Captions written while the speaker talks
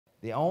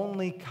The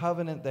only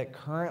covenant that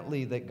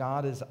currently that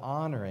God is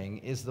honoring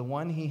is the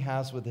one he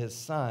has with his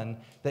Son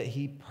that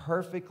he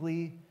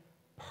perfectly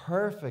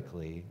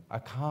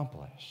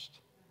accomplished.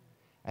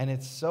 And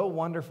it's so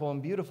wonderful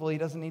and beautiful, he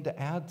doesn't need to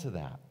add to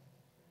that.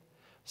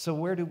 So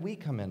where do we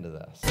come into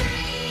this?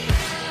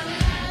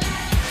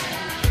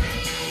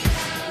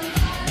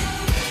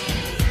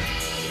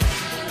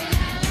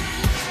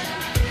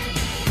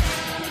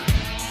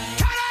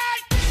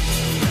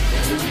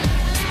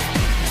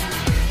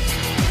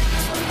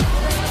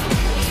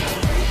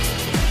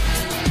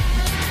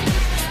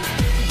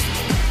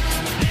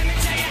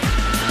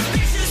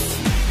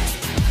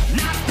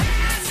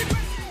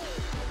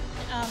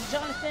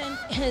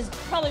 Is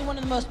probably one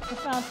of the most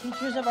profound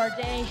teachers of our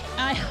day.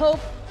 I hope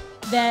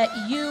that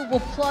you will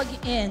plug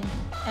in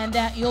and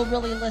that you'll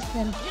really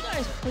listen. You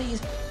guys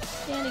please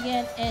stand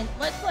again and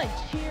let's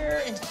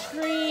cheer and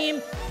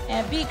scream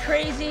and be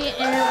crazy.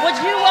 And would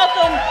you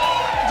welcome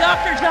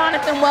Dr.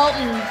 Jonathan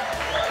Welton?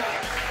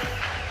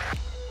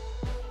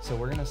 So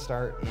we're going to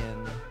start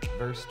in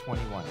verse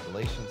 21,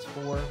 Galatians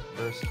 4,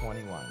 verse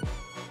 21.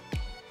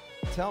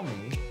 Tell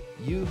me,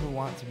 you who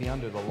want to be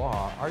under the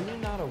law, are you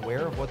not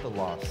aware of what the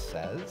law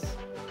says?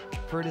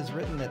 For it is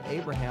written that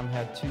Abraham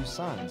had two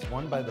sons,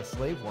 one by the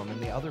slave woman,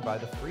 the other by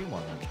the free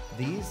woman.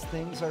 These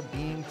things are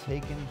being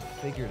taken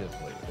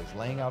figuratively. It's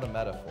laying out a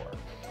metaphor.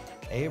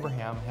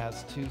 Abraham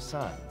has two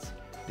sons.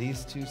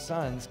 These two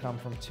sons come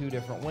from two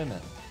different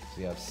women.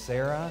 So you have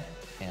Sarah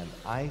and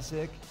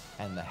Isaac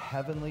and the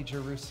heavenly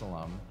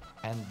Jerusalem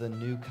and the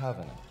new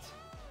covenant.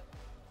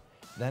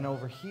 Then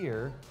over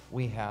here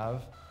we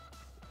have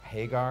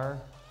Hagar,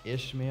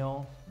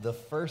 Ishmael, the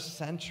first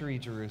century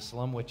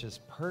Jerusalem, which is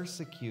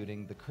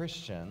persecuting the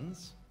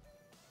Christians,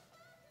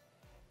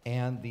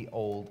 and the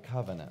Old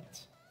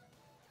Covenant.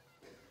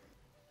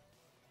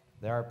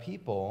 There are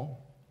people,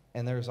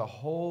 and there's a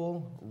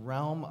whole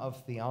realm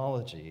of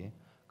theology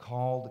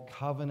called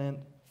covenant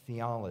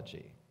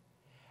theology.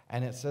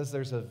 And it says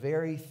there's a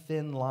very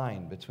thin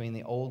line between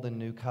the Old and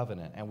New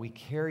Covenant, and we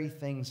carry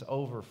things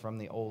over from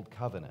the Old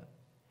Covenant.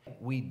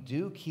 We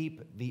do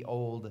keep the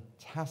Old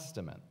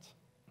Testament,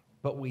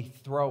 but we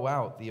throw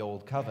out the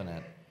Old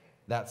Covenant.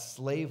 That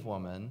slave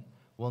woman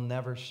will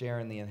never share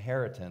in the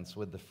inheritance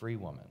with the free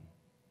woman.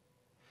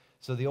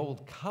 So the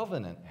Old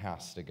Covenant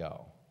has to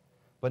go,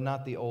 but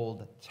not the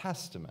Old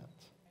Testament.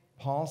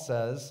 Paul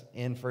says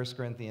in 1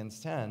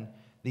 Corinthians 10,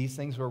 these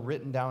things were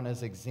written down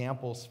as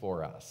examples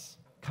for us.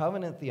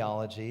 Covenant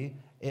theology,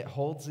 it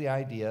holds the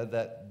idea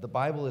that the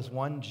Bible is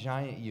one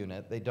giant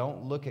unit. They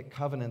don't look at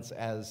covenants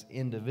as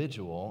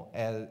individual,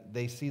 as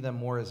they see them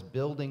more as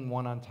building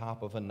one on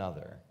top of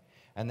another.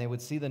 And they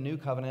would see the new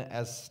covenant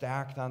as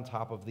stacked on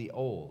top of the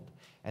old.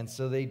 And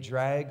so they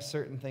drag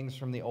certain things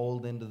from the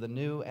old into the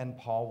new, and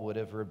Paul would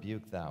have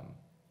rebuked them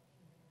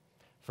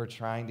for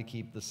trying to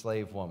keep the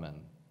slave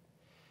woman.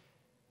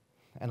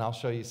 And I'll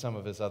show you some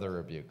of his other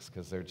rebukes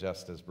because they're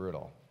just as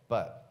brutal.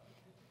 But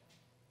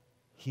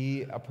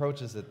he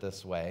approaches it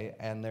this way,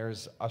 and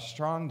there's a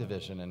strong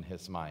division in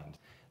his mind.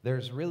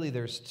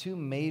 There's two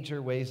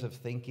major ways of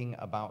thinking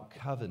about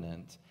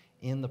covenant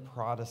in the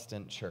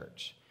Protestant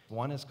church.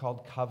 One is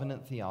called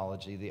covenant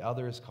theology. The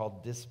other is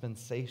called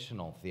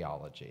dispensational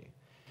theology.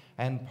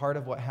 And part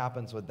of what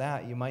happens with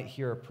that, you might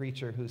hear a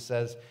preacher who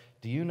says,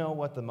 do you know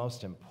what the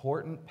most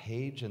important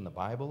page in the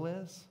Bible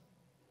is?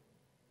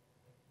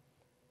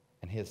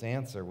 And his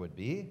answer would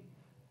be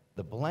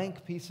the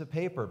blank piece of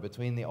paper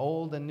between the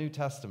Old and New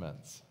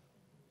Testaments.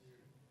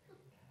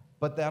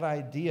 But that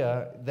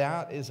idea,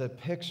 that is a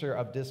picture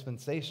of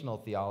dispensational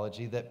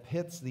theology that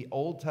pits the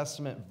Old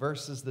Testament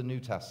versus the New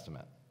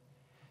Testament.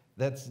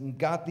 That's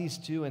got these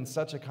two in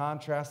such a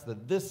contrast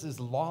that this is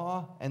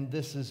law and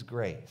this is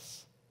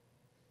grace.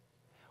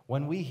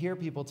 When we hear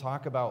people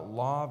talk about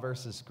law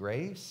versus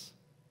grace,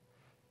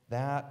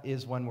 that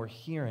is when we're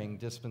hearing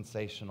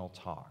dispensational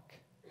talk.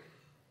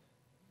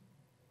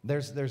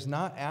 There's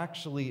not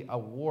actually a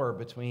war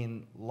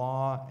between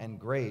law and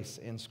grace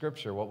in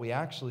Scripture. What we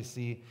actually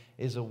see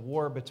is a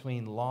war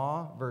between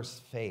law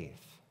versus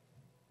faith.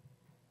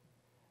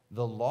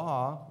 The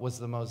law was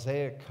the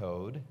Mosaic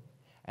Code,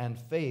 and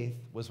faith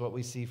was what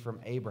we see from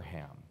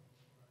Abraham.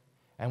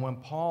 And when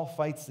Paul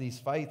fights these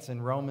fights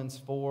in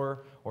Romans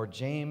 4 or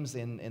James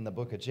in the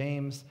book of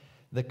James,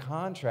 the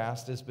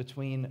contrast is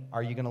between,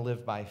 are you going to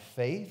live by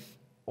faith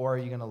or are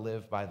you going to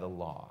live by the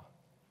law?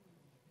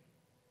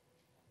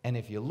 And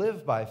if you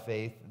live by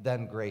faith,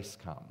 then grace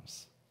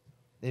comes.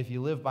 If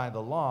you live by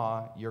the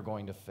law, you're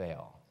going to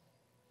fail.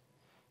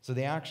 So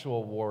the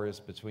actual war is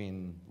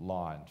between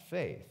law and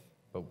faith,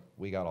 but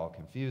we got all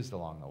confused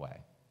along the way.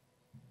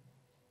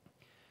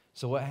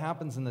 So what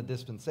happens in the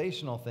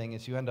dispensational thing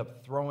is you end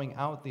up throwing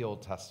out the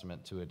Old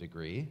Testament to a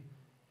degree,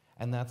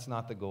 and that's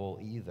not the goal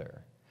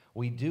either.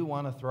 We do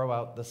want to throw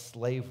out the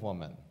slave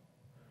woman.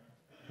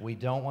 We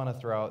don't want to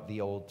throw out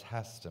the Old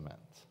Testament.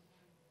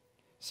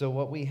 So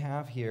what we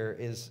have here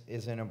is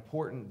an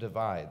important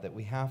divide that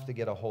we have to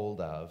get a hold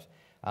of.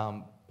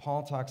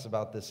 Paul talks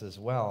about this as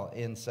well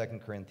in 2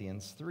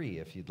 Corinthians 3,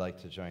 if you'd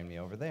like to join me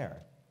over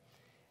there.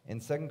 In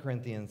 2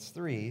 Corinthians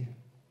 3,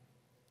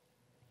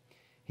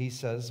 he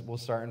says, we'll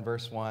start in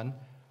verse 1,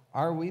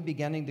 "Are we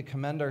beginning to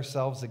commend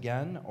ourselves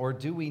again, or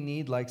do we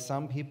need, like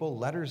some people,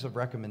 letters of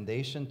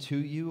recommendation to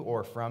you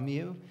or from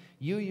you?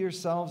 You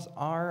yourselves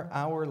are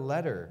our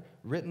letter,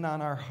 written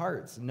on our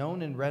hearts,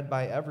 known and read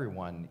by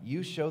everyone.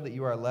 You show that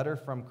you are a letter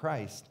from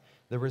Christ,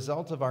 the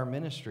result of our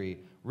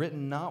ministry,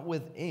 written not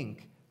with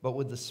ink, but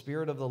with the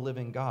Spirit of the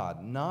living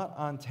God, not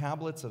on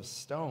tablets of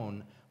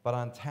stone, but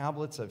on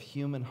tablets of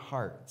human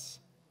hearts."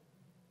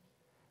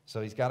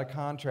 So he's got a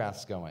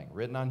contrast going,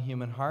 written on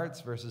human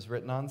hearts versus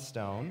written on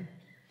stone.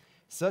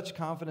 "Such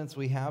confidence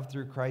we have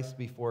through Christ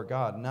before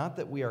God, not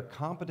that we are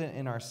competent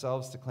in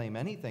ourselves to claim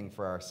anything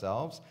for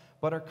ourselves,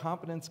 but our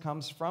competence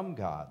comes from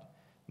God."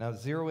 Now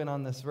zero in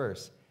on this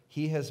verse.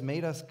 "He has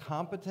made us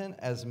competent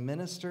as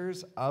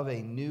ministers of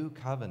a new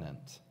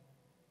covenant,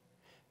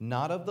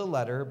 not of the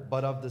letter,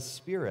 but of the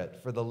Spirit.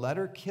 For the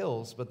letter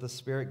kills, but the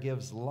Spirit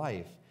gives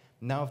life.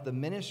 Now if the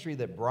ministry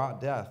that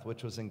brought death,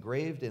 which was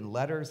engraved in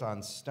letters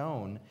on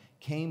stone,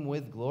 came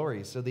with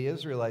glory, so the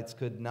Israelites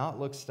could not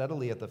look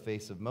steadily at the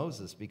face of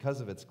Moses because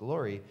of its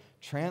glory,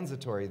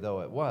 transitory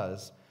though it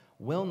was,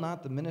 will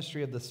not the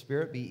ministry of the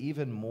Spirit be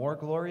even more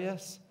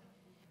glorious?"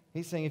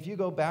 He's saying if you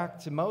go back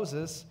to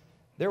Moses,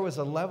 there was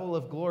a level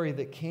of glory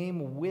that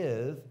came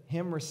with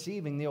him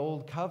receiving the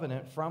old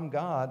covenant from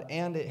God,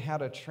 and it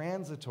had a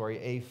transitory,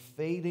 a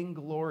fading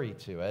glory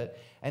to it.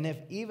 And if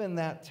even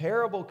that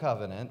terrible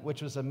covenant,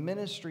 which was a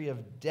ministry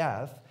of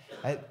death,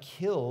 it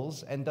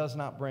kills and does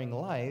not bring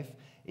life,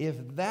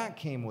 if that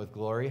came with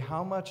glory,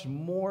 how much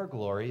more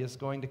glory is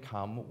going to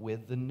come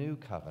with the new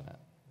covenant?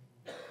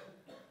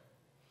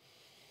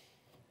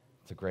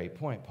 It's a great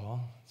point, Paul.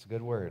 It's a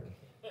good word.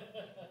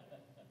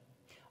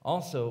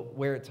 Also,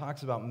 where it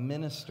talks about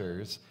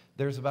ministers,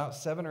 there's about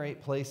 7 or 8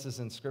 places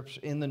in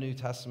Scripture, in the New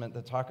Testament,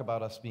 that talk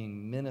about us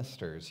being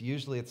ministers.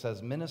 Usually it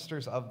says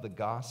ministers of the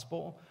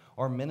gospel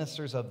or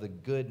ministers of the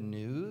good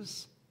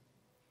news.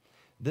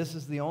 This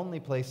is the only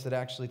place that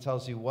actually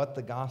tells you what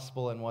the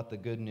gospel and what the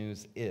good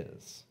news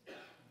is.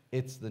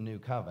 It's the new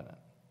covenant.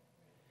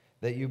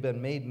 That you've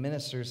been made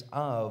ministers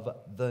of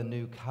the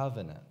new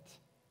covenant.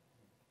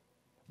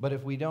 But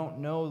if we don't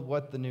know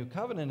what the new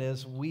covenant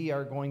is, we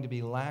are going to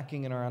be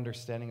lacking in our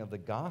understanding of the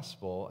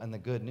gospel and the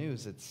good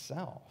news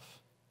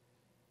itself.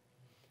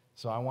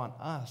 So I want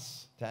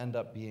us to end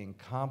up being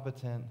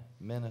competent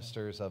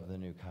ministers of the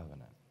new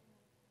covenant.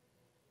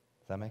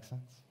 Does that make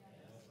sense? Yes.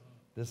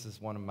 This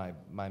is one of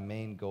my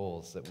main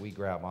goals that we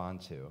grab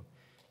onto,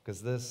 because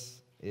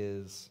this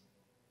is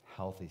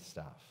healthy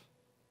stuff.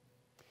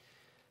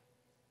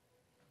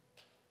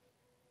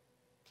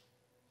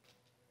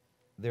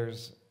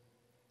 There's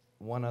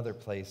one other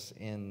place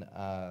in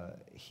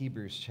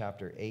Hebrews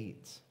chapter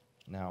 8.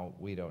 Now,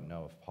 we don't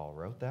know if Paul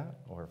wrote that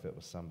or if it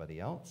was somebody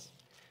else.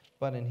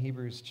 But in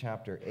Hebrews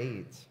chapter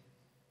 8,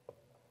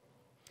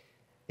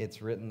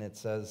 it's written, it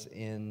says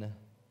in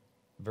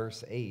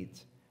verse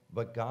 8,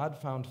 "But God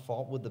found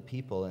fault with the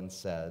people and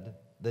said,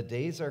 'The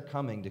days are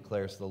coming,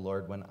 declares the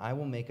Lord, when I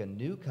will make a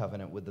new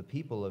covenant with the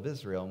people of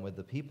Israel and with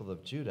the people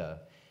of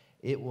Judah.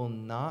 It will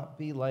not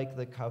be like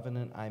the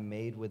covenant I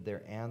made with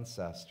their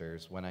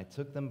ancestors when I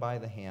took them by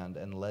the hand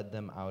and led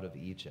them out of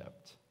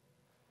Egypt.'"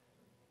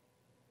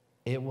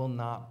 It will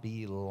not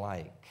be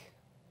like.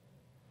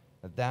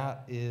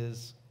 That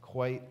is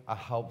quite a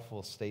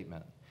helpful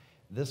statement.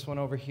 This one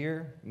over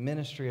here,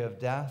 ministry of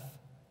death,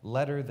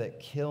 letter that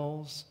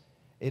kills.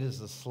 It is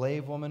the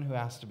slave woman who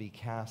has to be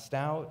cast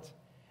out.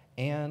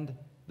 And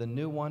the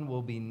new one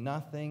will be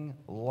nothing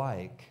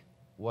like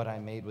what I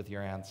made with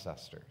your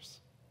ancestors.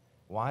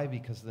 Why?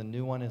 Because the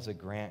new one is a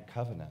grant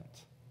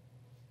covenant.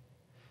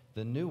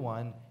 The new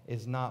one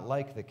is not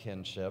like the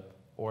kinship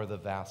or the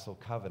vassal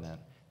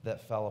covenant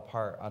that fell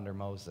apart under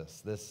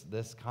Moses.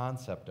 This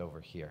concept over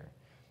here.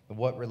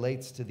 What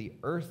relates to the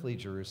earthly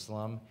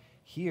Jerusalem,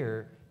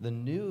 here, the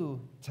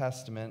New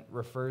Testament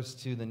refers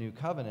to the new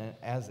covenant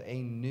as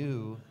a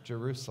new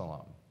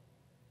Jerusalem.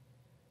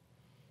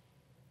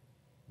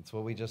 It's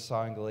what we just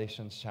saw in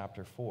Galatians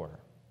chapter 4.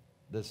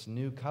 This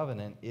new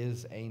covenant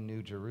is a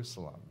new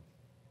Jerusalem.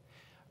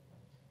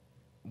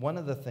 One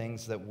of the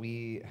things that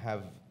we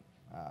have,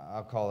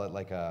 I'll call it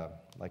like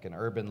an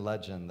urban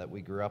legend that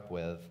we grew up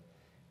with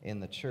in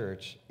the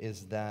church,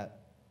 is that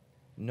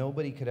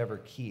nobody could ever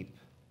keep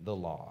the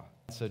law.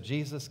 So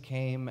Jesus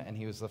came and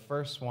he was the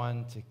first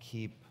one to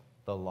keep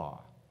the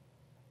law.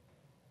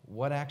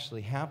 What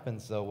actually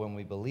happens, though, when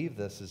we believe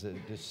this is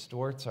it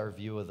distorts our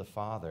view of the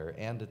Father,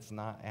 and it's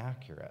not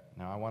accurate.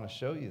 Now, I want to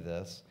show you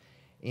this.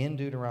 In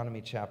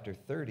Deuteronomy chapter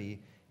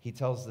 30, he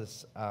tells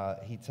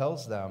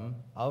them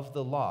of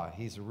the law.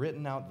 He's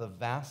written out the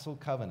vassal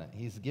covenant.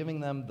 He's giving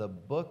them the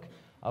book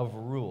of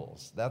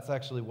rules. That's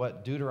actually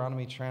what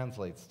Deuteronomy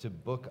translates to,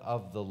 book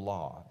of the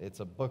law. It's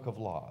a book of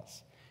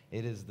laws.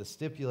 It is the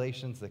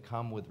stipulations that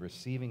come with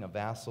receiving a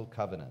vassal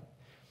covenant.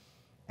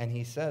 And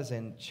he says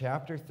in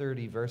chapter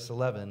 30, verse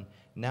 11,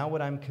 "Now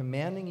what I'm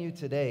commanding you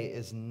today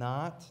is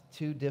not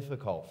too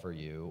difficult for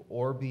you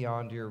or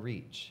beyond your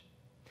reach.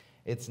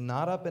 It's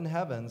not up in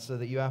heaven so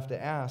that you have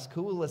to ask,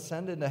 who will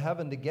ascend into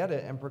heaven to get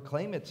it and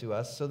proclaim it to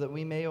us so that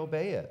we may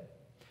obey it?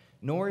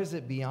 Nor is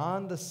it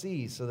beyond the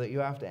sea so that you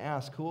have to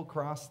ask, who will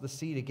cross the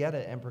sea to get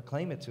it and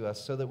proclaim it to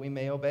us so that we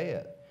may obey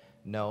it?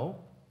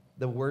 No,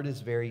 the word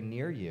is very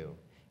near you.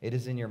 It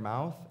is in your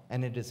mouth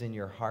and it is in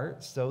your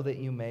heart so that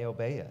you may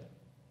obey it.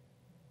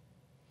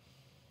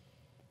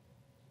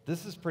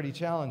 This is pretty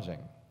challenging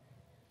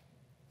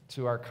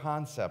to our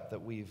concept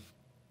that we've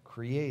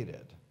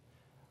created.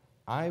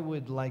 I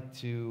would like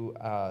to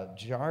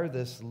jar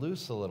this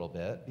loose a little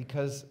bit,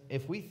 because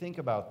if we think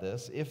about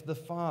this, if the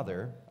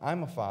father,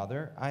 I'm a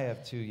father, I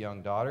have 2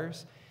 young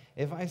daughters,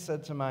 if I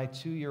said to my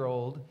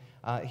 2-year-old,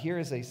 here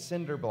is a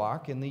cinder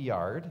block in the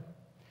yard,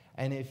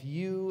 and if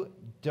you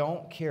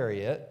don't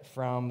carry it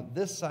from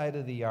this side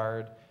of the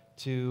yard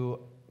to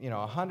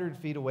 100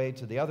 feet away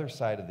to the other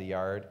side of the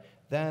yard,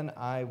 then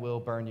I will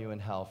burn you in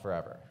hell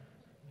forever.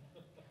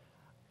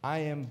 I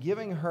am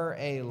giving her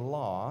a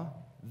law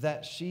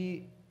that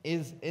she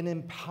is an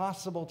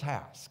impossible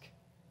task.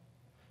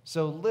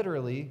 So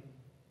literally,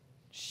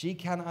 she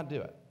cannot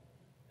do it.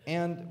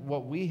 And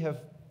what we have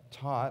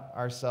taught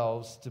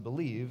ourselves to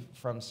believe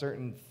from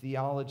certain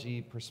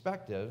theology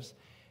perspectives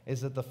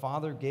is that the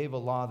Father gave a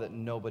law that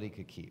nobody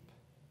could keep.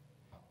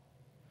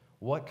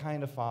 What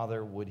kind of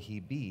father would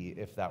he be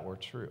if that were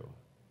true?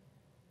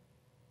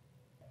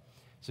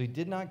 So he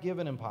did not give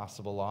an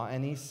impossible law,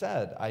 and he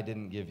said, I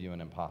didn't give you an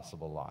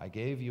impossible law. I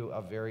gave you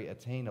a very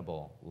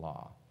attainable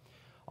law.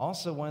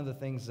 Also, one of the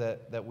things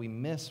that we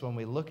miss when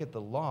we look at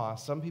the law,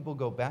 some people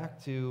go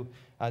back to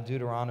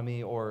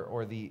Deuteronomy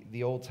or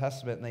the Old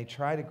Testament, and they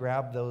try to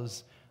grab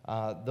those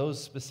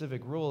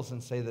specific rules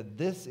and say that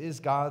this is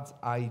God's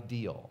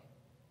ideal.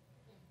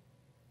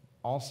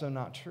 Also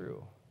not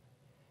true.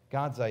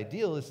 God's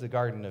ideal is the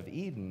Garden of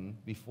Eden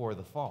before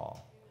the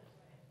fall.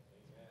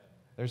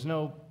 There's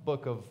no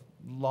book of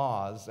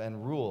laws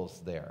and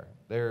rules there.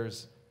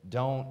 There's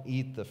don't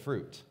eat the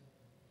fruit.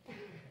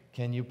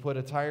 Can you put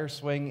a tire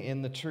swing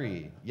in the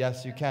tree?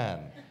 Yes, you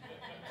can.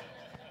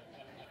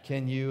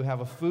 Can you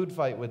have a food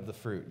fight with the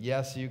fruit?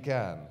 Yes, you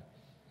can.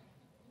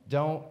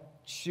 Don't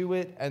chew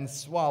it and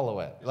swallow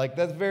it. Like,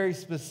 that's very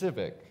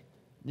specific.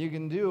 You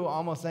can do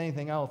almost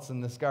anything else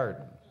in this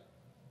garden.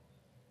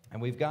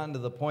 And we've gotten to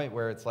the point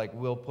where it's like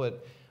we'll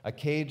put a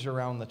cage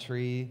around the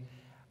tree,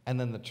 and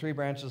then the tree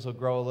branches will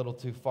grow a little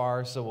too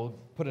far, so we'll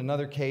put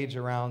another cage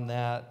around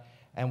that,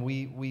 and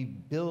we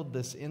build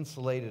this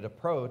insulated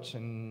approach,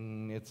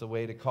 and it's a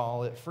way to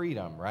call it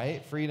freedom,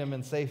 right? Freedom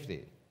and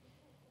safety.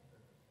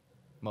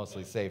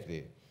 Mostly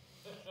safety.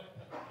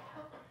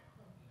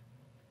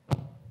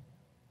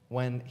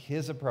 When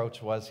his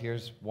approach was,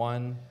 here's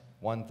one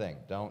thing,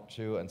 don't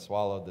chew and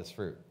swallow this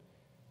fruit.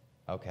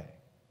 Okay.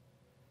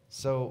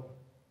 So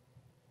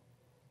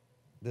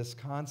this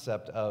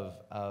concept of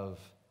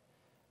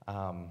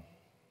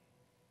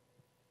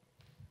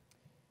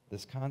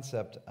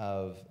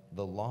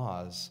the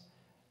laws,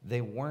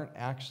 they weren't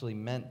actually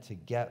meant to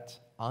get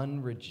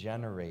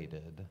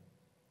unregenerated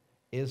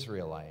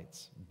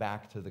Israelites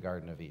back to the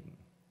Garden of Eden.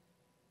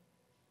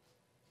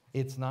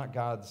 It's not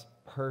God's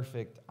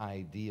perfect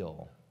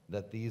ideal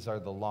that these are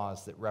the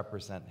laws that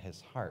represent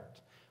his heart.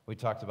 We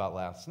talked about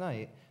last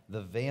night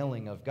the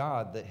veiling of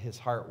God, that his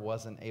heart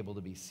wasn't able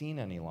to be seen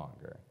any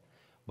longer.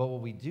 But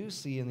what we do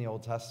see in the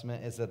Old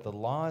Testament is that the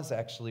laws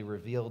actually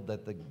revealed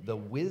that the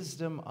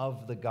wisdom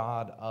of the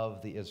God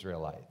of the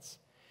Israelites.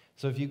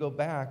 So if you go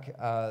back,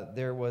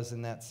 there was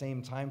in that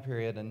same time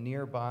period a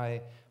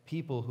nearby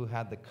people who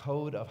had the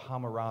Code of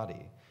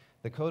Hammurabi.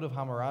 The Code of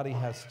Hammurabi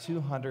has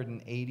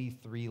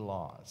 283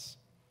 laws.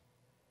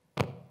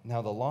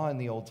 Now, the law in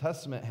the Old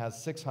Testament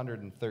has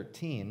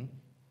 613,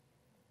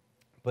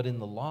 but in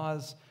the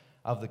laws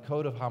of the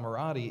Code of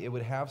Hammurabi, it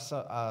would have,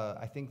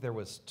 I think there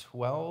was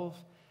 12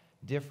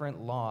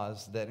 different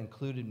laws that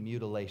included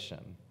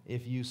mutilation.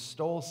 If you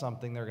stole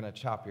something, they're going to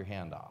chop your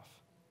hand off.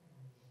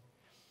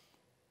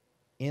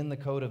 In the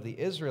Code of the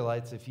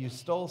Israelites, if you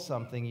stole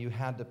something, you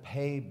had to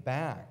pay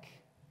back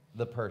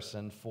the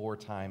person 4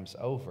 times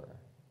over.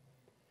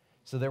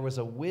 So there was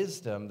a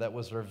wisdom that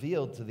was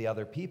revealed to the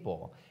other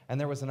people. And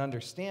there was an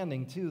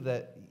understanding, too,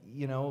 that,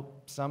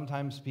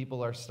 sometimes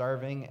people are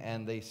starving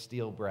and they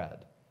steal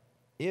bread.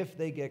 If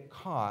they get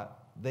caught,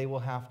 they will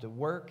have to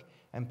work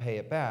and pay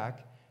it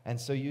back. And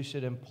so you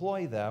should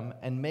employ them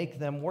and make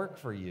them work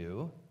for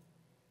you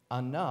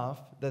enough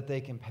that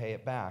they can pay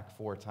it back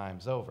 4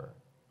 times over.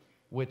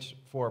 Which,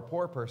 for a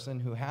poor person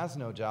who has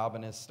no job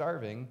and is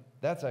starving,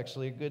 that's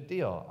actually a good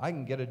deal. I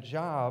can get a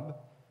job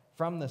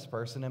from this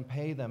person and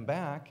pay them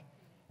back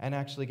and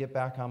actually get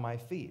back on my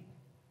feet.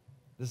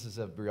 This is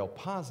a real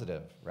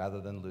positive rather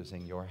than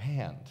losing your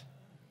hand.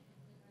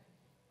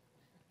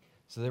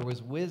 So there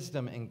was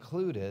wisdom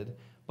included,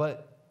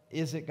 but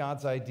is it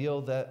God's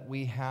ideal that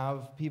we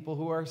have people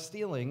who are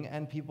stealing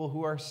and people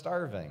who are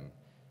starving?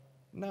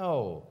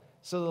 No.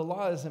 So the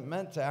law isn't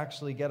meant to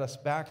actually get us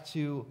back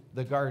to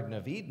the Garden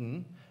of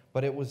Eden,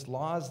 but it was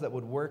laws that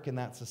would work in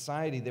that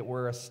society that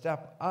were a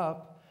step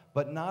up,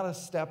 but not a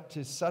step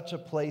to such a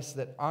place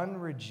that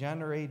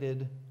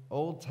unregenerated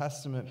Old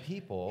Testament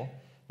people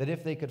that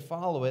if they could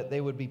follow it,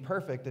 they would be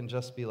perfect and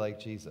just be like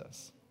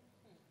Jesus.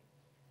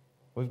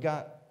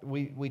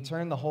 We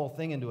turn the whole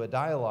thing into a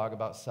dialogue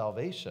about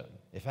salvation.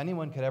 If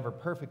anyone could ever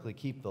perfectly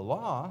keep the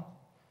law,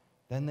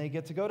 then they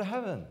get to go to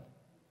heaven.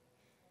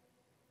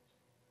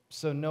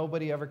 So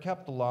nobody ever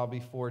kept the law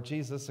before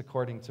Jesus,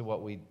 according to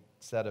what we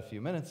said a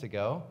few minutes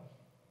ago.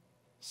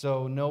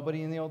 So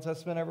nobody in the Old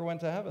Testament ever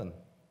went to heaven.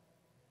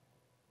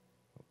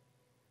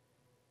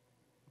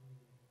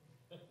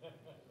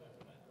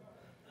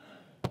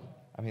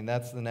 I mean,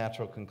 that's the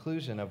natural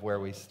conclusion of where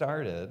we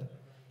started,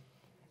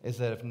 is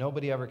that if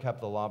nobody ever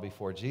kept the law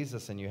before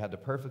Jesus and you had to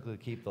perfectly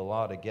keep the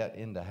law to get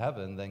into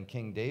heaven, then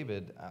King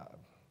David,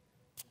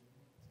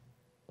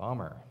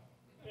 bummer.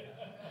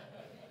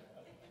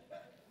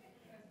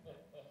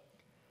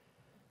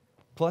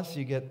 Plus,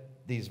 you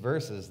get these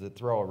verses that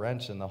throw a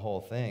wrench in the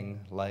whole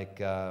thing,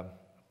 like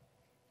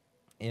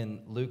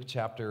in Luke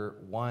chapter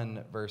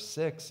 1, verse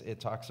 6, it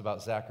talks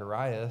about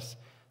Zacharias,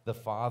 the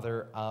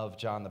father of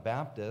John the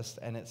Baptist,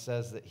 and it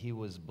says that he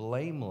was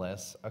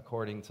blameless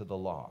according to the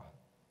law.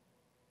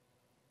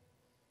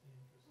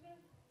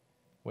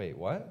 Wait,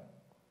 what?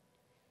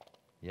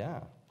 Yeah,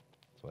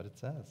 that's what it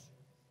says.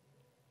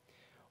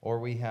 Or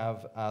we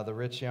have the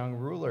rich young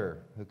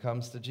ruler who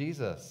comes to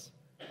Jesus,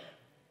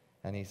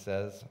 and he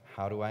says,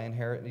 how do I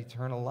inherit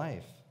eternal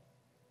life?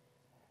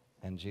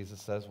 And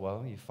Jesus says,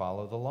 well, you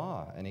follow the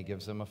law. And he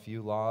gives him a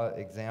few law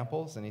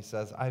examples, and he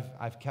says,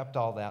 I've kept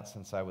all that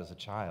since I was a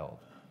child.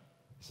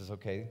 He says,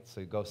 okay,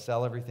 so go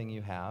sell everything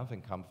you have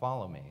and come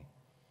follow me.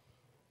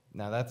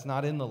 Now, that's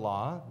not in the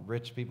law.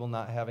 Rich people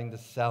not having to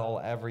sell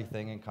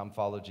everything and come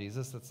follow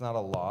Jesus. That's not a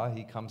law.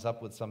 He comes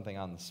up with something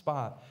on the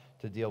spot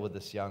to deal with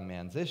this young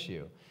man's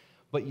issue.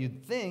 But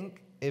you'd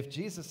think if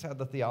Jesus had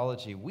the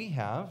theology we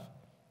have,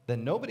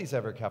 then nobody's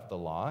ever kept the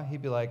law.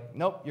 He'd be like,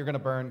 nope, you're going to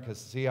burn because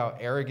see how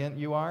arrogant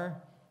you are?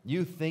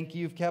 You think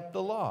you've kept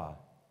the law.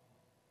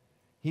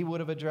 He would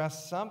have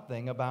addressed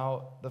something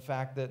about the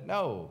fact that,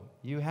 no,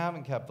 you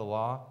haven't kept the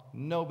law.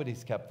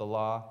 Nobody's kept the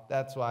law.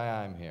 That's why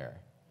I'm here.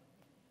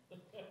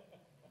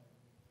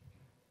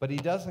 But he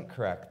doesn't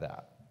correct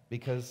that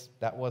because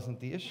that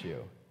wasn't the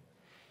issue.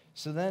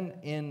 So then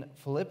in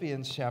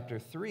Philippians chapter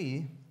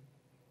 3,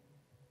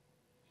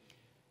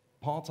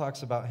 Paul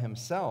talks about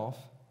himself,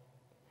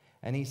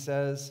 and he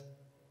says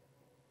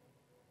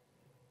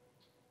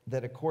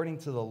that according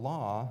to the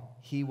law,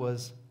 he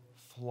was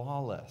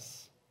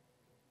flawless.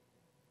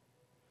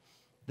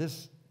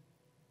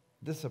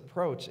 This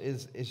approach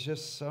is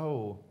just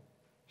so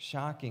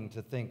shocking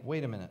to think,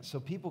 wait a minute, so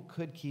people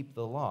could keep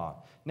the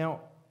law.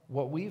 Now,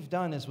 what we've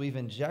done is we've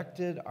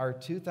injected our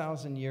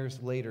 2,000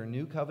 years later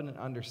New Covenant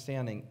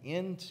understanding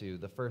into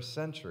the first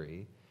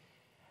century,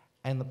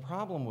 and the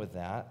problem with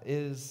that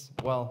is,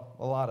 well,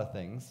 a lot of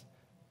things,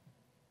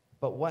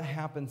 but what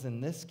happens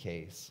in this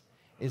case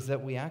is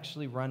that we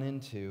actually run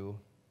into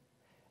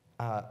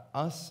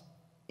us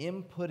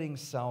inputting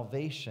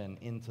salvation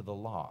into the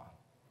law.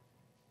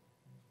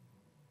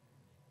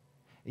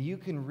 You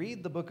can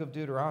read the book of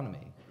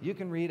Deuteronomy. You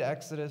can read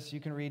Exodus, you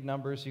can read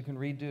Numbers, you can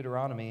read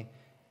Deuteronomy.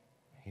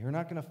 You're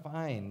not going to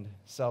find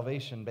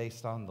salvation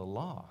based on the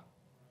law.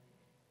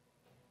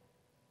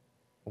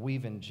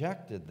 We've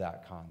injected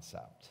that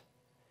concept.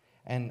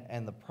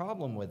 And the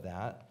problem with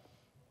that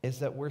is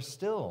that we're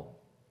still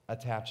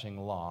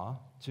attaching law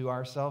to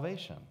our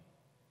salvation.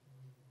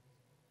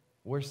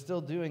 We're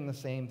still doing the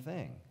same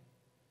thing.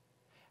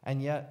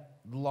 And yet,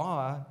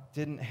 law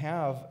didn't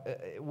have,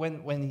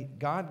 when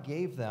God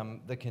gave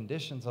them the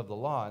conditions of the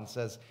law and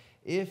says,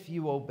 if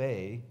you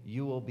obey,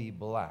 you will be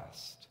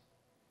blessed.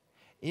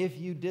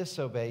 If you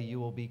disobey, you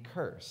will be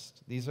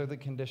cursed. These are the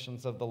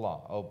conditions of the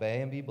law.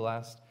 Obey and be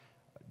blessed,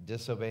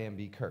 disobey and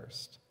be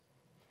cursed.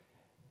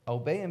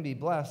 Obey and be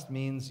blessed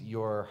means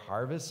your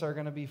harvests are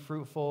going to be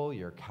fruitful,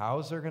 your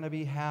cows are going to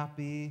be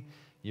happy,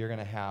 you're going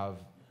to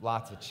have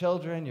lots of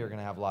children, you're going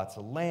to have lots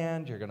of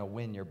land, you're going to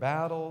win your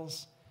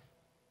battles.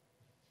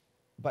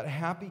 But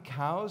happy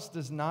cows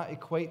does not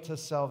equate to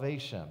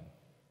salvation.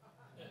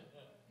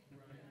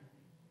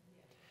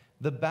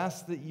 The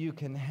best that you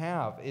can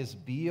have is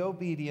be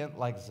obedient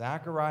like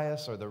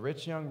Zacharias or the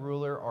rich young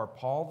ruler or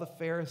Paul the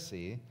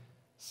Pharisee,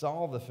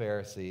 Saul the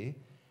Pharisee,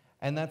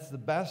 and that's the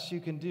best you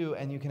can do,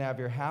 and you can have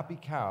your happy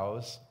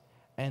cows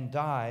and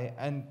die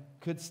and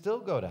could still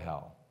go to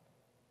hell,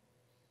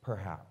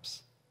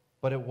 perhaps.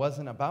 But it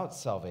wasn't about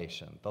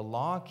salvation. The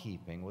law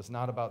keeping was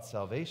not about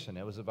salvation.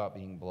 It was about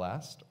being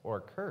blessed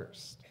or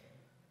cursed.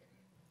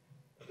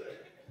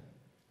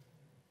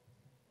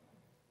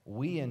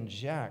 We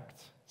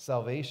inject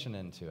salvation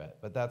into it,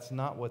 but that's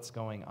not what's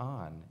going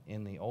on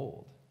in the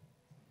old.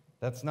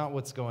 That's not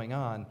what's going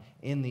on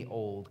in the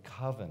old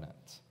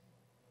covenant.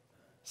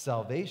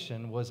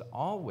 Salvation was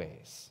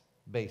always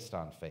based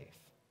on faith.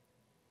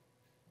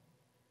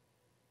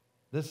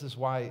 This is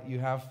why you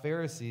have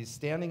Pharisees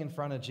standing in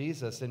front of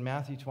Jesus in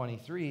Matthew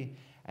 23,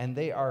 and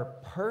they are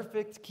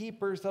perfect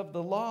keepers of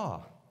the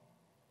law.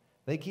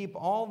 They keep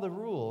all the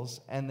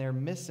rules, and they're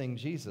missing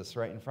Jesus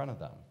right in front of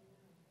them.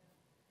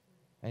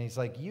 And he's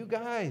like, you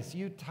guys,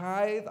 you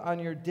tithe on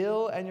your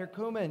dill and your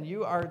cumin.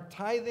 You are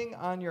tithing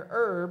on your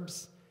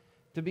herbs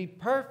to be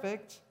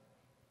perfect,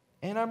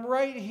 and I'm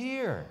right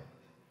here.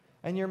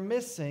 And you're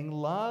missing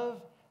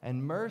love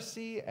and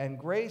mercy and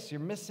grace. You're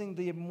missing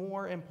the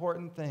more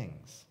important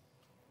things.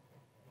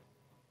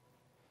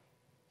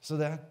 So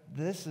that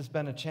this has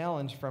been a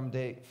challenge from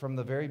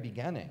the very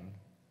beginning,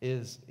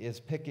 is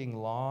picking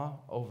law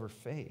over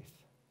faith.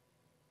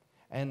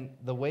 And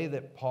the way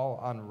that Paul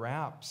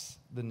unwraps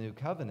the new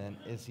covenant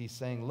is he's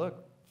saying,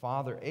 look,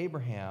 Father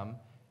Abraham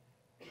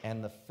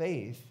and the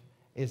faith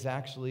is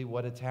actually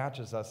what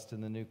attaches us to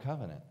the new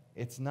covenant.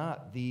 It's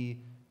not the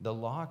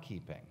law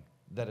keeping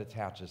that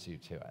attaches you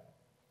to it,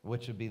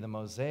 which would be the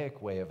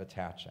Mosaic way of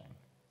attaching.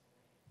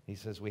 He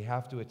says we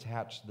have to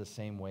attach the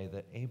same way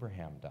that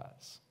Abraham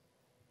does.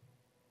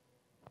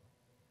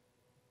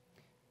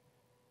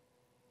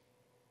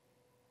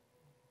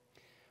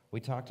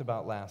 We talked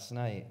about last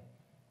night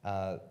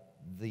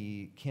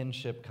the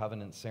kinship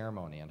covenant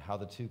ceremony and how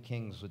the two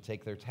kings would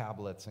take their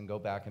tablets and go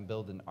back and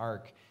build an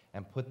ark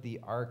and put the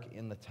ark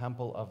in the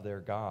temple of their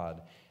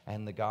God,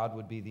 and the God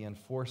would be the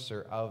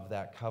enforcer of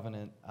that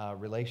covenant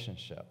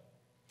relationship.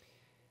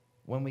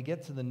 When we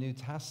get to the New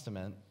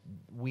Testament,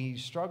 we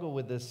struggle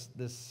with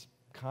this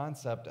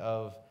concept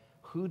of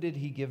who did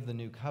he give the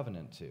new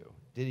covenant to?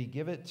 Did he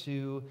give it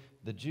to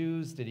the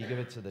Jews? Did he give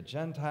it to the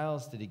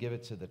Gentiles? Did he give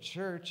it to the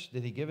church?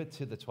 Did he give it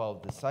to the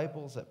 12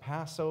 disciples at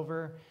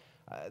Passover?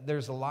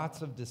 There's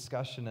lots of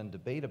discussion and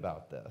debate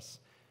about this.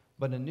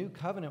 But a new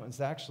covenant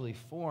was actually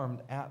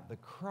formed at the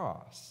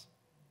cross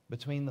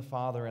between the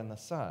Father and the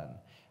Son.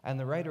 And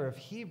the writer of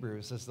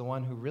Hebrews is the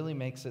one who really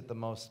makes it the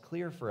most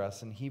clear for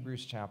us in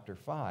Hebrews chapter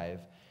 5,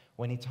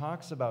 when he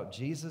talks about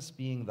Jesus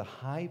being the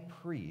high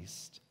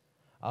priest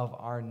of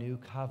our new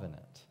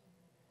covenant.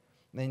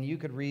 Then you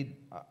could read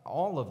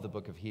all of the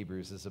book of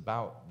Hebrews is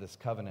about this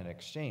covenant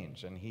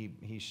exchange. And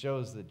he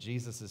shows that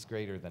Jesus is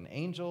greater than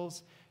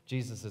angels.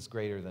 Jesus is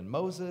greater than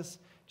Moses.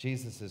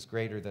 Jesus is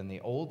greater than the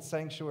old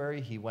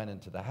sanctuary. He went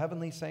into the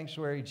heavenly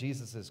sanctuary.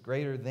 Jesus is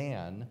greater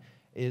than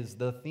is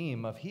the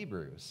theme of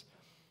Hebrews.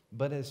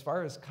 But as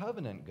far as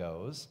covenant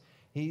goes,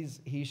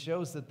 he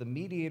shows that the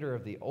mediator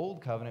of the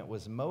old covenant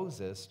was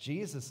Moses.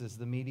 Jesus is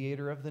the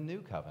mediator of the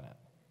new covenant.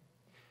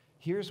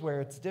 Here's where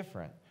it's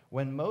different.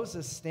 When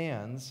Moses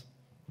stands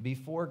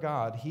before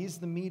God, he's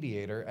the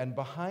mediator, and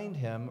behind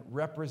him,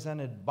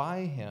 represented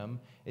by him,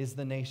 is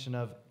the nation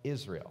of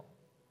Israel.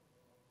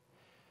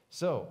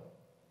 So,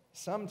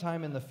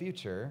 sometime in the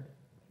future,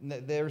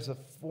 there's a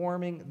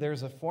forming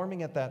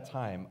at that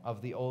time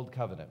of the old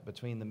covenant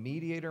between the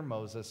mediator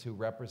Moses, who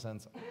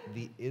represents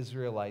the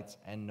Israelites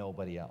and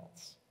nobody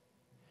else.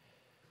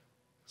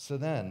 So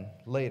then,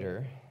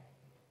 later,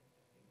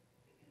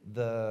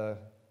 the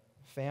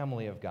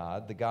family of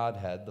God, the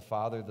Godhead, the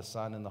Father, the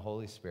Son, and the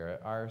Holy Spirit,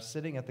 are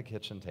sitting at the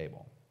kitchen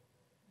table.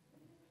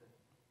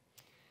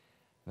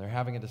 They're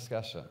having a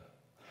discussion.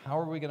 How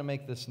are we going to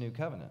make this new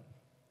covenant?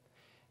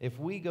 If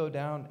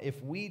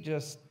we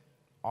just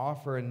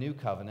offer a new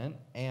covenant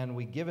and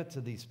we give it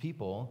to these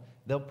people,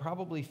 they'll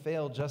probably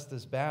fail just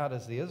as bad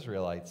as the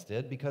Israelites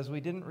did because we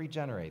didn't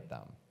regenerate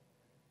them.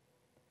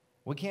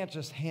 We can't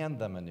just hand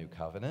them a new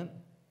covenant.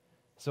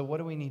 So what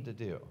do we need to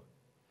do?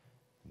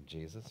 And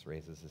Jesus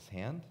raises his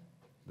hand.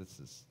 This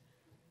is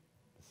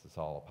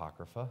all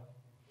Apocrypha.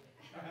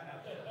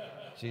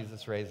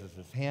 Jesus raises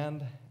his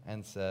hand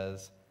and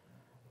says,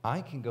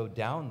 I can go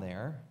down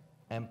there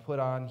and put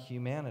on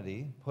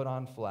humanity, put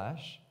on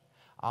flesh.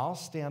 I'll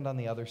stand on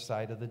the other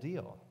side of the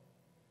deal.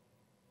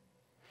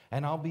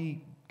 And I'll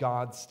be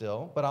God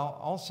still, but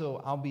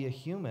I'll be a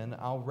human.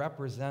 I'll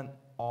represent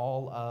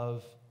all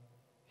of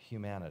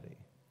humanity.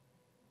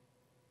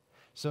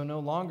 So no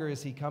longer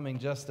is he coming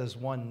just as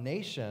one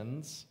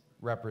nation's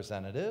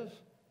representative.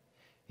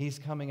 He's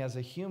coming as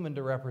a human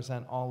to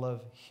represent all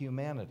of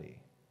humanity.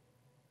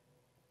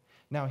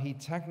 Now, he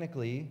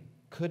technically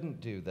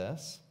couldn't do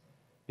this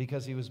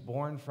because he was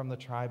born from the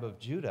tribe of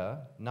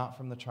Judah, not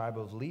from the tribe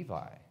of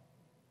Levi.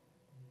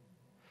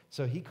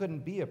 So he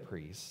couldn't be a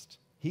priest.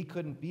 He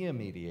couldn't be a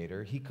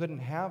mediator. He couldn't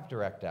have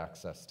direct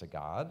access to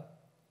God,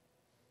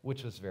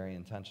 which was very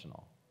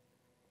intentional.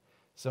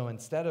 So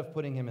instead of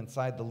putting him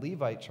inside the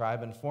Levite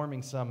tribe and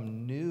forming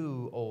some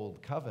new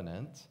old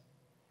covenant,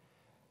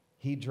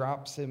 he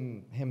drops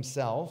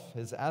himself,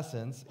 his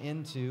essence,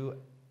 into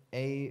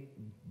a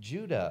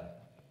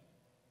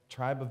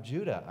tribe of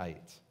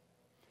Judahite.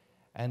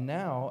 And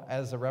now,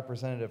 as a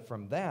representative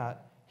from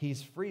that,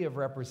 he's free of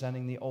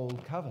representing the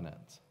old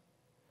covenant.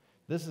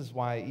 This is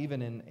why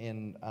even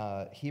in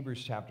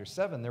Hebrews chapter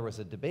 7, there was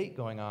a debate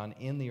going on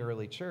in the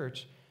early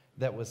church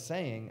that was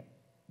saying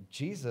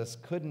Jesus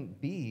couldn't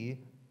be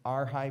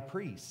our high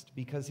priest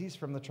because he's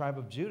from the tribe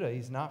of Judah.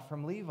 He's not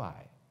from Levi.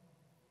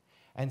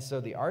 And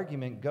so the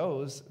argument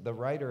goes, the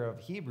writer of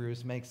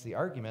Hebrews makes the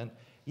argument,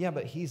 yeah,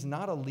 but he's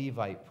not a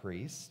Levite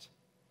priest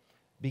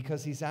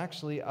because he's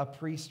actually a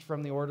priest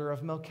from the order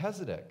of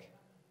Melchizedek.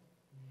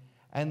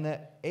 And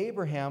that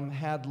Abraham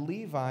had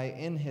Levi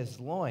in his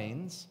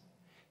loins.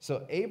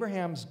 So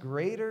Abraham's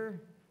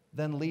greater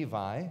than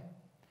Levi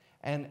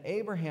And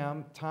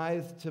Abraham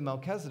tithed to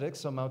Melchizedek,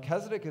 so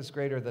Melchizedek is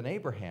greater than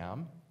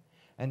Abraham,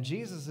 and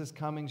Jesus is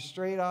coming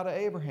straight out of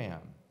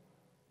Abraham,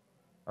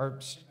 or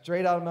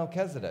straight out of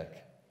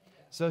Melchizedek.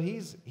 So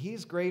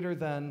he's greater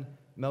than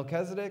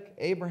Melchizedek,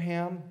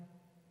 Abraham,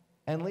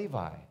 and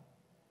Levi.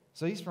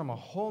 So he's from a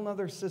whole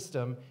nother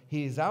system.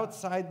 He's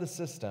outside the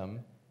system,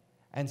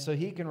 and so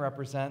he can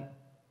represent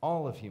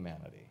all of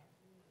humanity.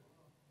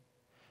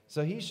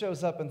 So he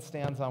shows up and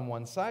stands on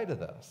one side of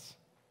this.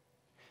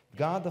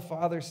 God the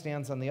Father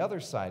stands on the other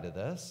side of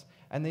this,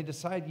 and they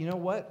decide, you know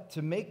what?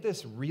 To make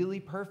this really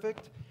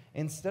perfect,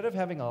 instead of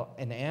having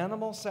an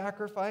animal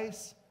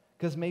sacrifice,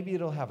 because maybe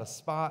it'll have a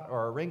spot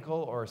or a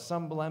wrinkle or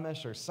some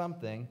blemish or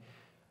something,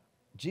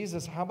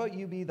 Jesus, how about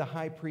you be the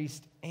high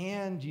priest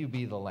and you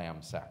be the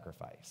lamb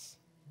sacrifice?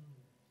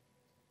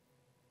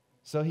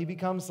 So he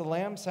becomes the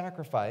lamb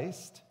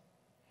sacrificed,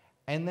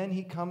 and then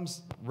he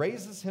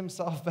raises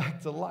himself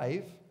back to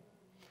life.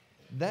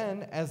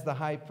 Then, as the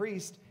high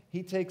priest,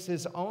 he takes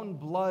his own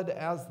blood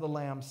as the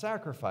lamb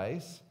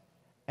sacrifice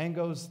and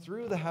goes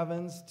through the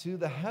heavens to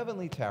the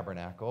heavenly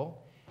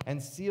tabernacle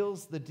and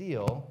seals the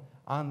deal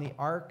on the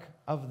Ark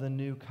of the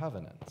New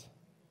Covenant.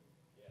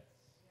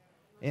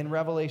 In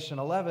Revelation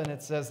 11,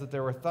 it says that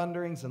there were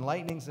thunderings and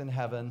lightnings in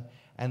heaven,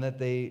 and that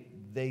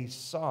they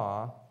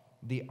saw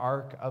the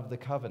Ark of the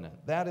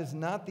Covenant. That is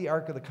not the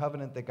Ark of the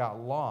Covenant that got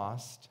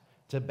lost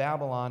to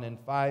Babylon in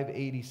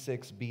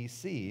 586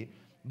 BC.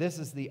 This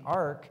is the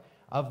Ark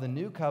of the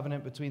New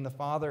Covenant between the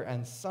Father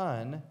and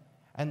Son,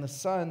 and the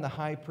Son, the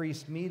high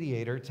priest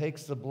mediator,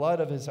 takes the blood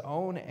of his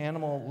own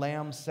animal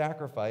lamb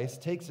sacrifice,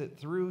 takes it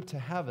through to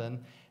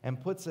heaven, and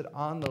puts it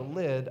on the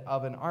lid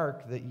of an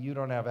ark that you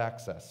don't have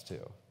access to.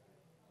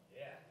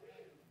 Yeah.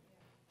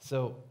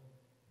 So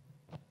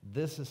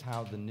this is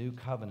how the new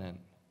covenant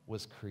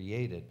was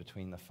created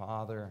between the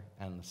Father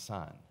and the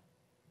Son.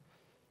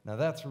 Now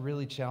that's a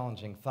really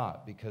challenging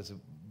thought, because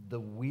the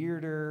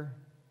weirder,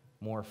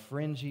 more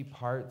fringy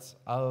parts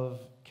of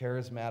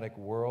charismatic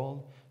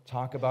world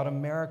talk about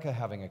America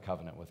having a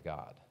covenant with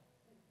God.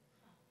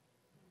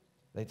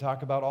 They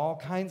talk about all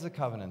kinds of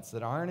covenants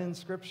that aren't in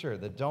Scripture,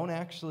 that don't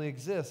actually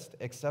exist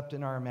except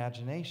in our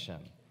imagination.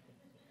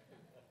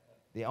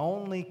 The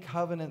only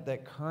covenant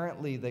that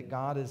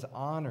God is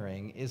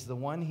honoring is the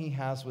one he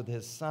has with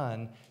his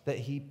Son, that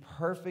he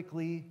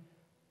perfectly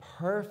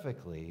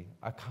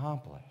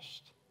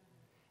accomplished.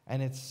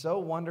 And it's so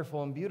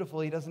wonderful and beautiful,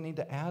 he doesn't need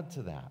to add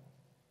to that.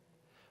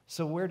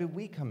 So where do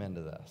we come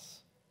into this?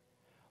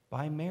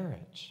 By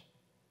marriage.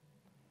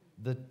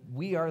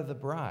 We are the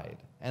bride,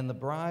 and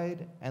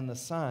the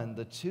Son,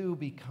 the two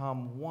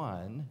become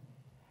one,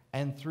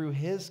 and through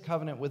his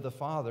covenant with the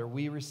Father,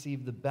 we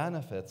receive the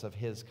benefits of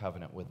his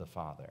covenant with the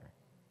Father.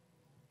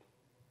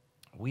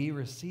 We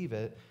receive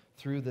it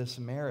through this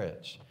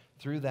marriage.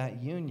 Through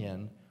that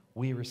union,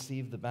 we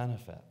receive the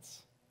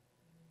benefits.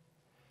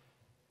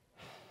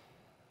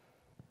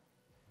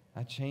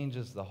 That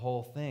changes the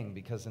whole thing,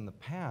 because in the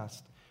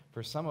past,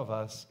 for some of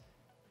us,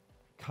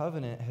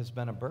 covenant has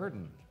been a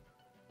burden.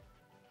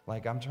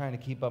 Like, I'm trying to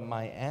keep up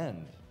my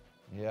end.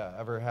 Yeah,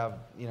 ever have,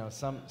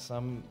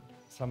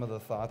 some of the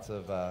thoughts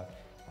of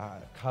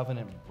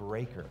covenant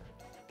breaker,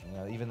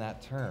 even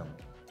that term.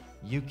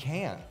 You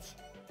can't.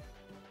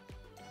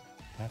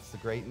 That's the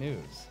great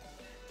news.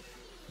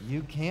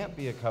 You can't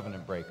be a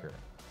covenant breaker.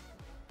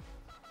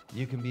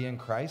 You can be in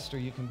Christ or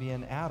you can be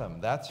in Adam.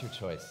 That's your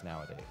choice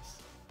nowadays.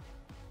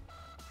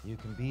 You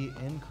can be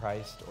in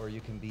Christ or you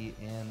can be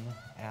in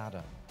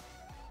Adam.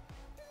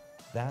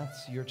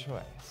 That's your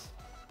choice.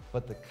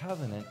 But the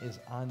covenant is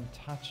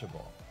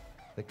untouchable.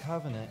 The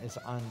covenant is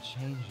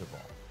unchangeable.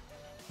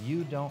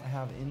 You don't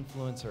have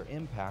influence or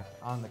impact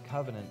on the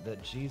covenant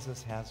that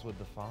Jesus has with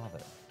the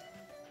Father.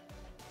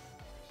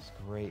 It's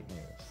great news.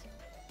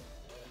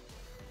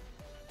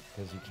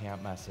 Because you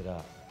can't mess it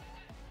up.